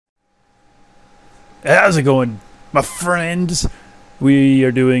How's it going, my friends? We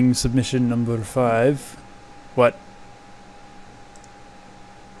are doing submission number 5. What?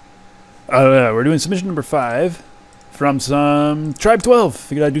 We're doing submission number 5 from some Tribe 12.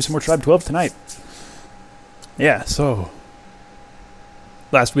 Figured I'd do some more Tribe 12 tonight. Yeah, so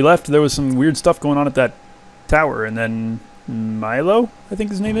last we left, there was some weird stuff going on at that tower, and then Milo, I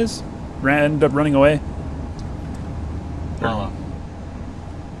think his name is, ended up running away. Milo.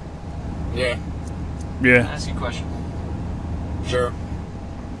 Yeah. Yeah. Can I ask you a question? Sure.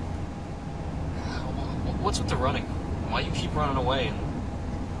 What's with the running? Why you keep running away? And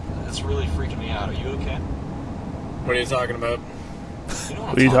it's really freaking me out. Are you okay? What are you talking about? You know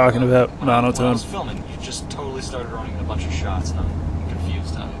What are you talking about, When I Monotone? was filming, you just totally started running a bunch of shots, and I'm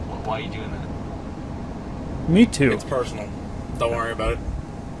confused. Why are you doing that? Me too. It's personal. Don't worry about it.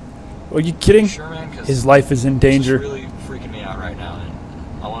 Are you kidding? Sure, man, 'cause His life is in it's danger. really freaking me out right now,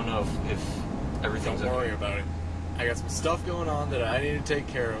 and I want to know if everything's Don't okay. worry about it. I got some stuff going on that I need to take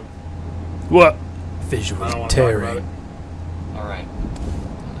care of. What? I don't Visually want to talk about it. tearing. All right.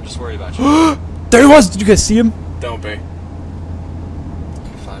 I'm just worried about you. There he was! Did you guys see him? Don't be. Okay,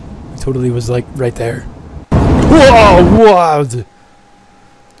 fine. He totally was like right there. Whoa! Wow! That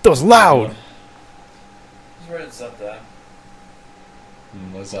was loud! Just writing stuff down.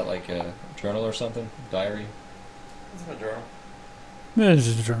 Was that like a journal or something? Diary? It's my journal. Yeah, it's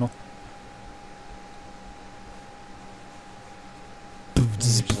just a journal. You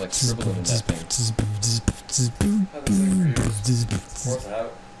just like scribbled in that thing. What's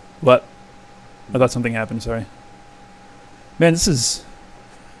out? What? I thought something happened, sorry. Man, this is...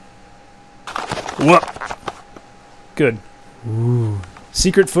 What? Good. Ooh.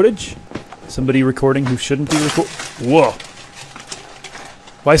 Secret footage? Somebody recording who shouldn't be recording. Whoa.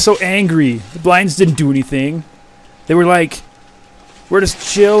 Why so angry? The blinds didn't do anything. They were like, we're just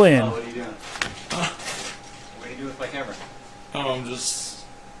chilling. What are you doing? What are you doing with my camera? Oh, I'm just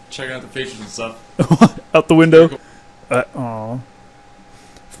checking out the features and stuff. Out the window. Aw.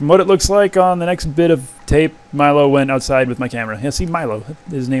 From what it looks like on the next bit of tape, Milo went outside with my camera. Yeah, see, Milo.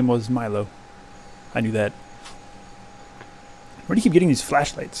 His name was Milo. I knew that. Where do you keep getting these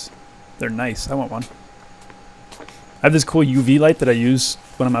flashlights? They're nice. I want one. I have this cool UV light that I use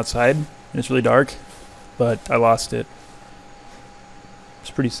when I'm outside, and it's really dark, but I lost it. It's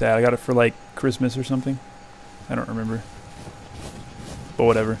pretty sad. I got it for, like, Christmas or something. I don't remember. But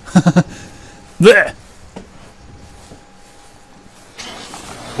whatever. Blech!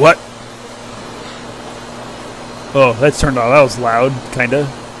 What? Oh, that's turned on. That was loud, kinda.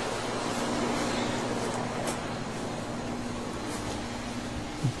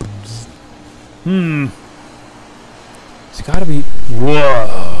 It's gotta be...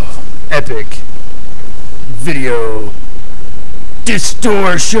 Whoa! Epic! Video!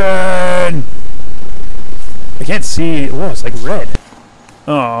 Distortion! I can't see... Whoa, it's like red.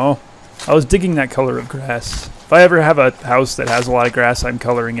 Oh, I was digging that color of grass. If I ever have a house that has a lot of grass, I'm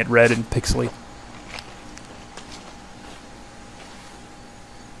coloring it red and pixely.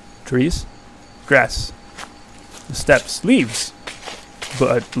 Trees? Grass. Steps. Leaves.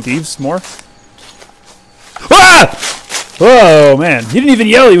 But leaves more? Ah! Whoa, man. He didn't even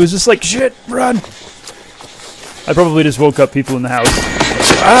yell. He was just like, shit, run. I probably just woke up people in the house.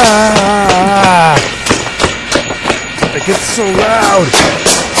 Ah! It gets so loud.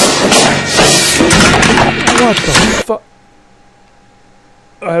 What the fuck?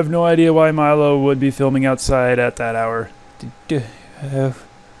 I have no idea why Milo would be filming outside at that hour. This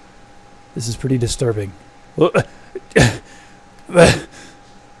is pretty disturbing. I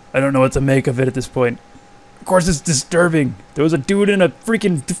don't know what to make of it at this point. Of course it's disturbing. There was a dude in a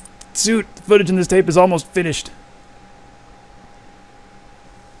freaking suit. The footage in this tape is almost finished.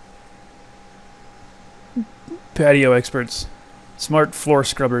 Patio experts. Smart floor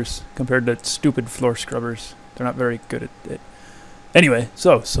scrubbers compared to stupid floor scrubbers. They're not very good at it. Anyway,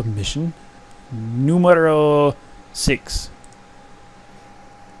 so submission numero 6.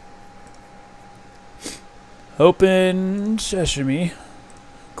 Open sesame.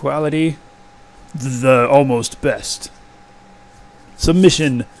 Quality the almost best.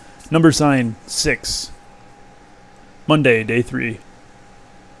 Submission number sign 6. Monday, day 3.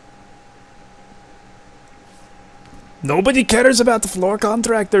 Nobody cares about the floor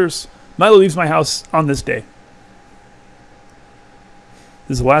contractors. Milo leaves my house on this day.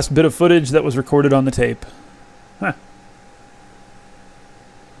 This is the last bit of footage that was recorded on the tape. Huh.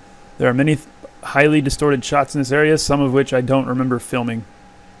 There are many highly distorted shots in this area, some of which I don't remember filming.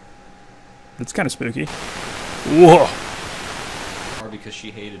 It's kind of spooky. Whoa. Or because she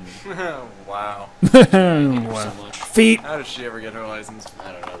hated me. Wow. So much. Feet. How did she ever get her license?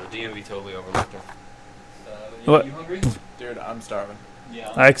 I don't know. The DMV totally overlooked her. What? You hungry? Dude, I'm starving.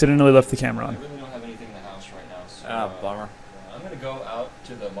 Yeah. I accidentally left the camera I on. really don't have anything in the house right now. So, Bummer. yeah, I'm gonna go out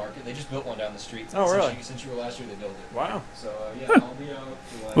to the market. They just built one down the street. Oh, really? Since you were last year, they built it. Wow. So yeah, I'll be out.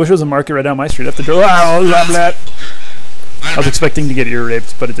 I wish there was a market right down my street. I have to go. Wow, blah, blah. I was expecting to get ear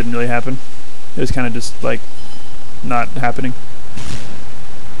raped, but it didn't really happen. It was kind of just like not happening.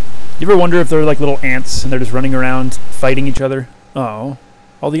 You ever wonder if they're like little ants and they're just running around fighting each other? Oh,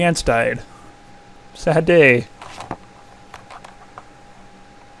 all the ants died. Sad day.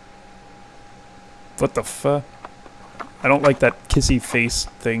 What the fuck? I don't like that kissy face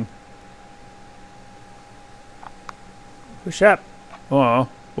thing. Push up. Oh,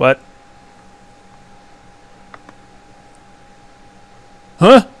 what?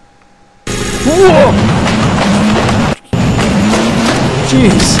 Huh? Whoa!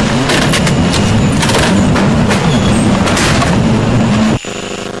 Jeez.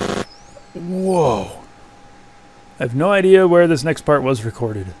 Whoa. I have no idea where this next part was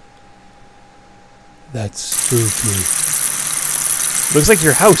recorded. That's spooky. Looks like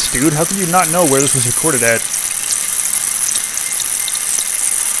your house, dude. How could you not know where this was recorded at?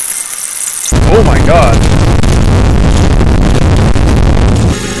 Oh my god.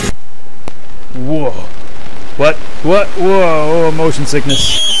 Whoa. What? What? Whoa, oh, motion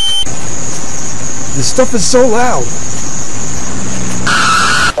sickness. This stuff is so loud.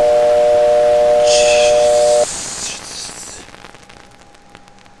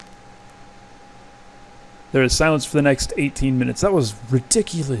 There is silence for the next 18 minutes. That was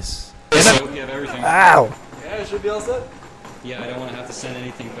ridiculous. So we have everything. Ow! Yeah, it should be all set. Yeah, I don't want to have to send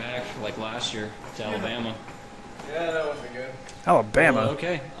anything back like last year to Alabama. Yeah, that wasn't good. Alabama. Well,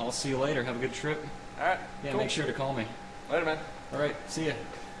 okay, I'll see you later. Have a good trip. Alright. Yeah, cool. make sure to call me. Later, man. All right, see ya.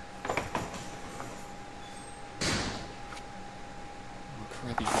 Oh,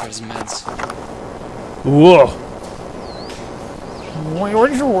 crap, he forgot his meds. Whoa.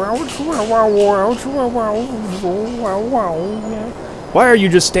 Why are you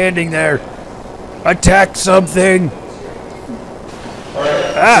just standing there? Attack something!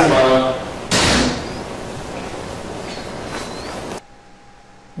 Ah!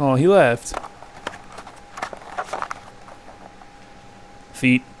 Oh, he left.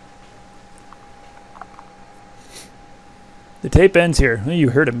 Feet. The tape ends here. Oh, you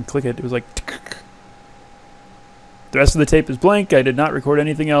heard him click it. It was like... The rest of the tape is blank. I did not record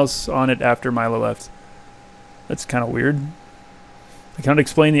anything else on it after Milo left. That's kind of weird. I cannot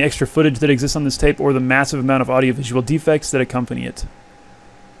explain the extra footage that exists on this tape or the massive amount of audiovisual defects that accompany it.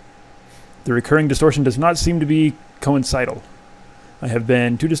 The recurring distortion does not seem to be coincidental. I have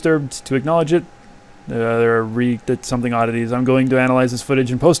been too disturbed to acknowledge it. There are something oddities. I'm going to analyze this footage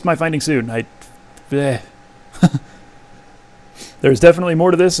and post my findings soon. There's definitely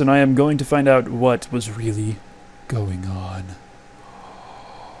more to this, and I am going to find out what was really going on.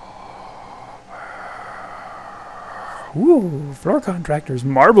 Ooh, floor contractors,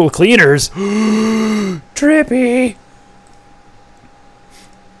 marble cleaners. Trippy.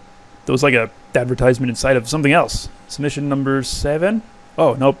 That was like a advertisement inside of something else. Submission number 7.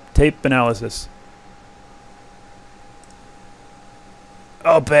 Oh, nope. Tape analysis.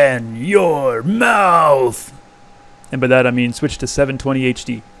 Open your mouth. And by that I mean switch to 720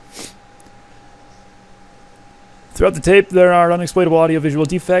 HD. Throughout the tape, there are unexplainable audiovisual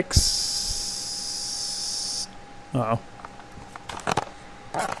defects. Uh-oh.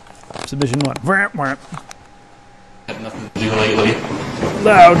 Submission 1. Had nothing to do lately.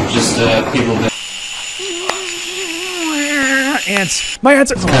 Loud. Just people that Ants. My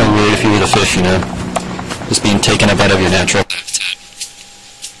ants are... kind of weird if you were the fish, you know, just being taken up out of your natural habitat.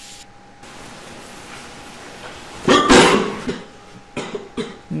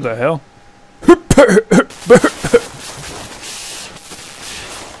 What the hell?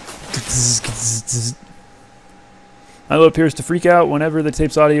 Milo appears to freak out whenever the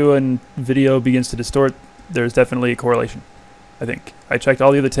tape's audio and video begins to distort. There's definitely a correlation, I think. I checked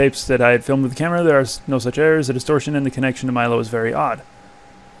all the other tapes that I had filmed with the camera. There are no such errors. The distortion and the connection to Milo is very odd.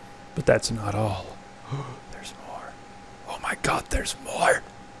 But that's not all. There's more. Oh my god, there's more.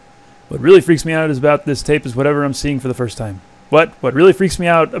 What really freaks me out is about this tape is whatever I'm seeing for the first time. What really freaks me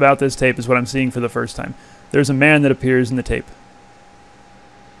out about this tape is what I'm seeing for the first time. There's a man that appears in the tape.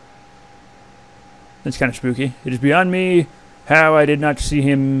 That's kind of spooky. It is beyond me how I did not see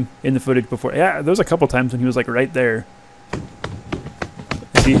him in the footage before. Yeah, there was a couple times when he was like right there.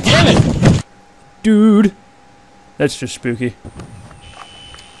 Damn it! Dude! That's just spooky.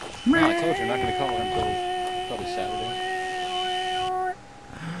 No, I told you I'm not going to call her until probably Saturday.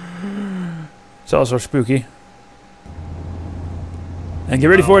 It's also spooky. And get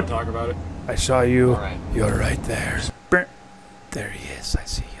ready for it. Talk about it. I saw you. All right. You're right there. Brr. There he is. I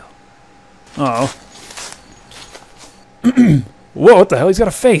see you. Oh. Whoa, what the hell? He's got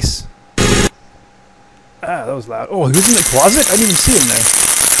a face. Ah, that was loud. Oh, he was in the closet? I didn't even see him there.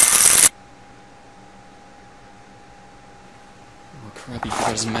 Oh crap, he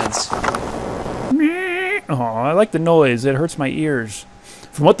forgot his meds. Oh, I like the noise. It hurts my ears.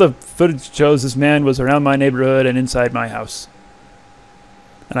 From what the footage shows, this man was around my neighborhood and inside my house.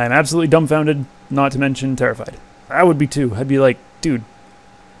 And I am absolutely dumbfounded, not to mention terrified. I would be too. I'd be like, dude,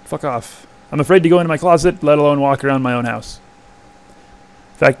 fuck off. I'm afraid to go into my closet, let alone walk around my own house.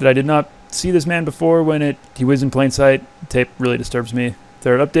 The fact that I did not see this man before when he was in plain sight, tape really disturbs me. If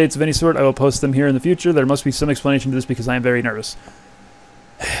there are updates of any sort, I will post them here in the future. There must be some explanation to this because I am very nervous.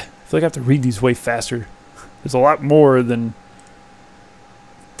 I feel like I have to read these way faster. There's a lot more than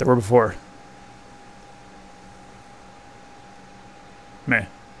there were before. Meh.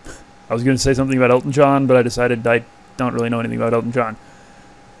 I was going to say something about Elton John, but I decided I don't really know anything about Elton John.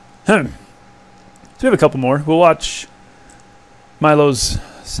 So we have a couple more. We'll watch Milo's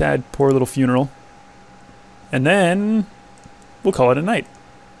sad, poor little funeral. And then we'll call it a night.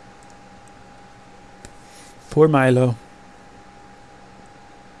 Poor Milo.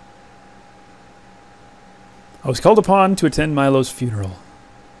 I was called upon to attend Milo's funeral.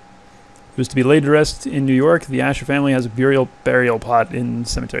 He was to be laid to rest in New York. The Asher family has a burial plot in the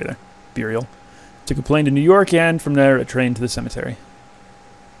cemetery there. Burial. Took a plane to New York and from there a train to the cemetery.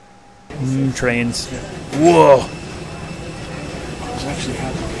 Trains. Whoa!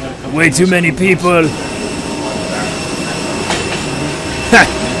 Way too many people!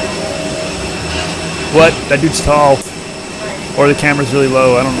 What? That dude's tall. Or the camera's really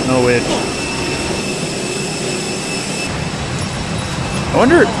low. I don't know which. I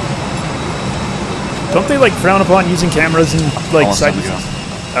wonder... Don't they, like, frown upon using cameras in, like, side...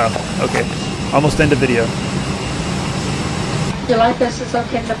 Oh, okay. Almost end of video. Your life vest is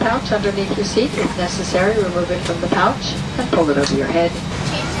located in the pouch underneath your seat. If necessary, remove it from the pouch and pull it over your head.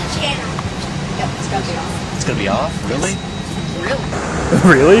 Change the channel. Yep, it's gonna be off. It's gonna be off? Really?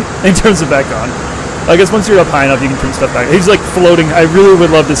 Really? He turns it back on. I guess once you're up high enough, you can turn stuff back. He's, like, floating. I really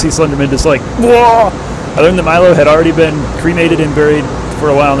would love to see Slenderman just, like, whoa! I learned that Milo had already been cremated and buried for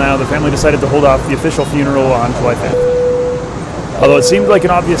a while now. The family decided to hold off the official funeral on July 5th. Although it seemed like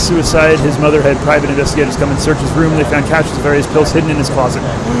an obvious suicide, his mother had private investigators come and search his room. They found caches of various pills hidden in his closet.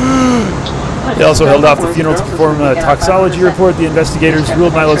 They also held off the funeral to perform a toxicology report. The investigators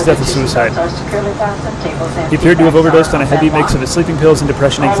ruled Milo's death a suicide. He appeared to have overdosed on a heavy mix of his sleeping pills and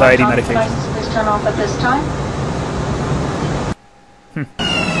depression anxiety medication.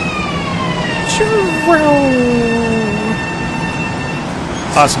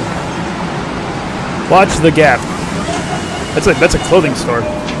 Awesome. Watch the Gap. That's a clothing store.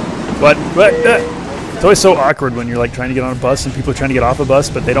 What? It's always so awkward when you're like trying to get on a bus and people are trying to get off a bus,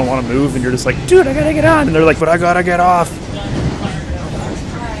 but they don't want to move, and you're just like, dude, I gotta get on, and they're like, but I gotta get off.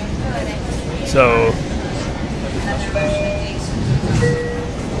 So.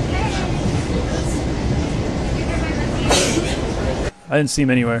 I didn't see him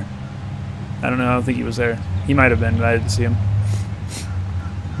anywhere. I don't know. I don't think he was there. He might have been, but I didn't see him.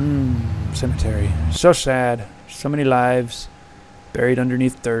 Cemetery. So sad. So many lives buried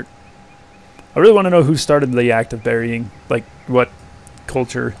underneath dirt. I really want to know who started the act of burying. Like, what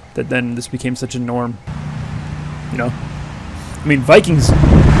culture that then this became such a norm. You know? I mean, Vikings...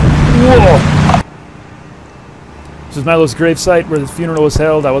 Whoa! This is Milo's gravesite where the funeral was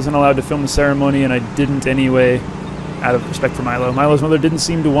held. I wasn't allowed to film the ceremony, and I didn't anyway, out of respect for Milo. Milo's mother didn't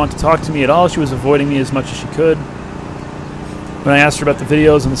seem to want to talk to me at all. She was avoiding me as much as she could. When I asked her about the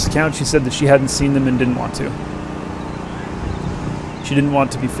videos on this account, she said that she hadn't seen them and didn't want to. She didn't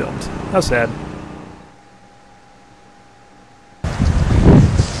want to be filmed. How sad.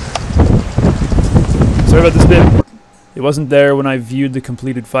 Sorry about this bit. It wasn't there when I viewed the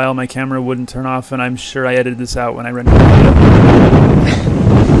completed file. My camera wouldn't turn off, and I'm sure I edited this out when I rendered the video.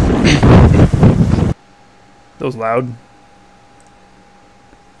 That was loud.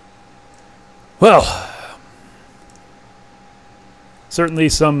 Well, certainly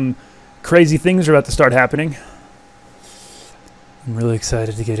some crazy things are about to start happening. I'm really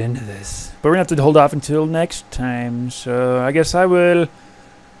excited to get into this. But we're going to have to hold off until next time. So I guess I will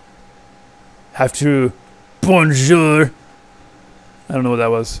have to... Bonjour. I don't know what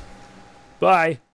that was. Bye.